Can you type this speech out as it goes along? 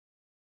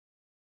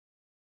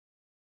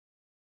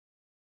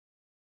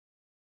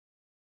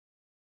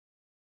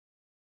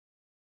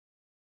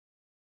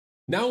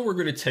Now we're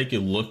going to take a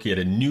look at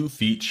a new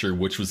feature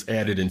which was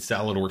added in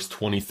SolidWorks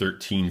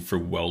 2013 for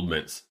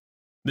Weldments.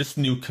 This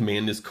new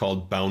command is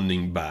called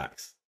bounding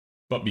box.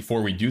 But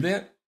before we do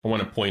that, I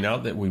want to point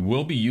out that we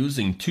will be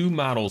using two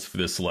models for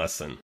this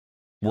lesson,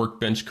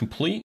 Workbench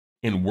Complete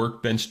and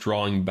Workbench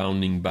Drawing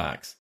Bounding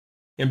Box.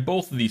 And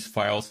both of these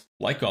files,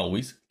 like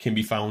always, can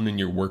be found in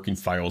your Working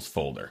Files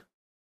folder.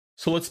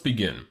 So let's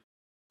begin.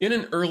 In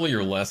an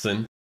earlier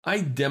lesson,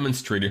 I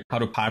demonstrated how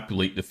to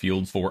populate the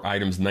fields for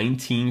items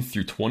 19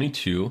 through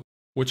 22,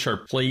 which are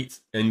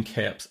plates, end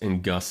caps,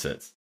 and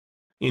gussets.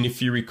 And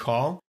if you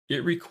recall,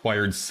 it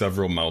required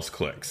several mouse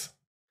clicks.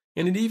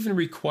 And it even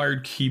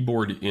required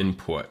keyboard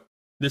input.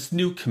 This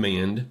new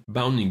command,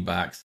 bounding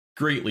box,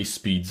 greatly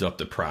speeds up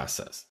the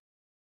process.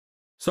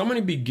 So I'm going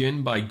to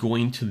begin by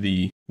going to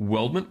the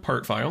Weldment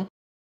part file,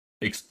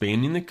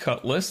 expanding the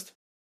cut list,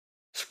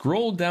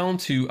 scroll down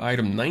to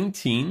item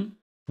 19,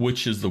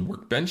 which is the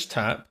workbench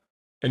top,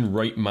 and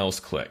right mouse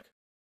click.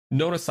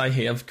 Notice I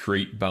have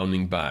Create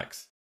Bounding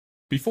Box.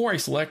 Before I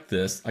select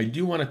this, I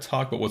do want to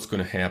talk about what's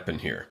going to happen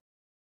here.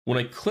 When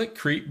I click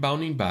Create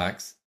Bounding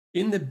Box,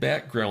 in the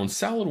background,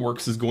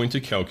 SolidWorks is going to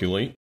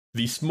calculate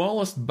the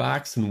smallest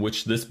box in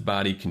which this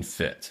body can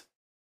fit.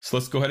 So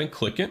let's go ahead and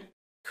click it,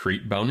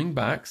 Create Bounding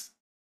Box,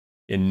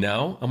 and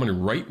now I'm going to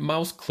right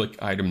mouse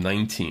click item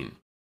 19.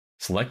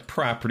 Select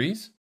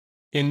Properties,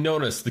 and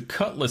notice the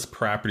cut list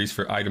properties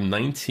for item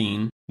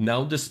 19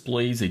 now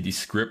displays a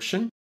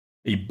description,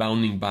 a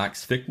bounding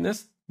box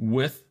thickness,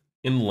 width,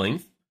 and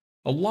length,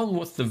 along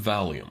with the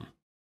volume.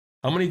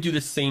 I'm going to do the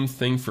same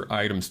thing for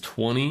items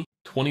 20,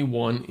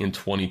 21, and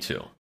 22.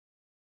 So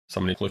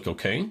I'm going to click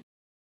OK.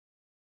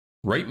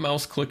 Right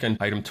mouse click on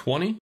item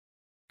 20,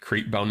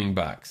 Create Bounding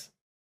Box.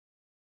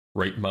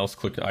 Right mouse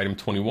click on item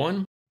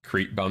 21,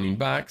 Create Bounding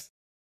Box,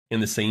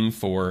 and the same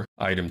for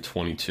item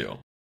 22.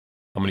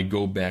 I'm going to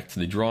go back to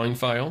the drawing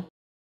file,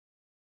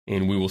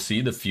 and we will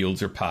see the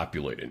fields are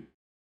populated.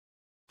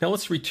 Now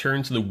let's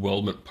return to the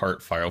Weldment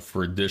part file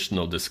for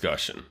additional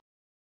discussion.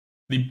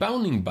 The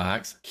bounding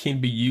box can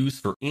be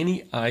used for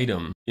any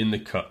item in the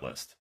cut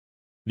list.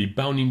 The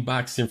bounding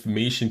box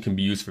information can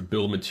be used for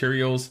bill of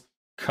materials,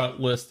 cut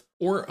list,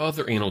 or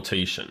other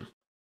annotation.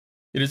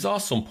 It is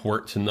also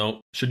important to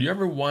note, should you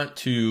ever want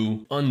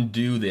to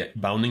undo that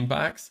bounding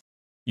box,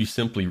 you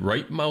simply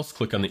right mouse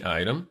click on the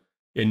item,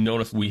 and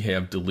notice we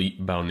have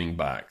Delete Bounding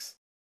Box.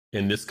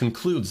 And this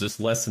concludes this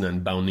lesson on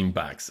bounding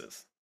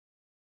boxes.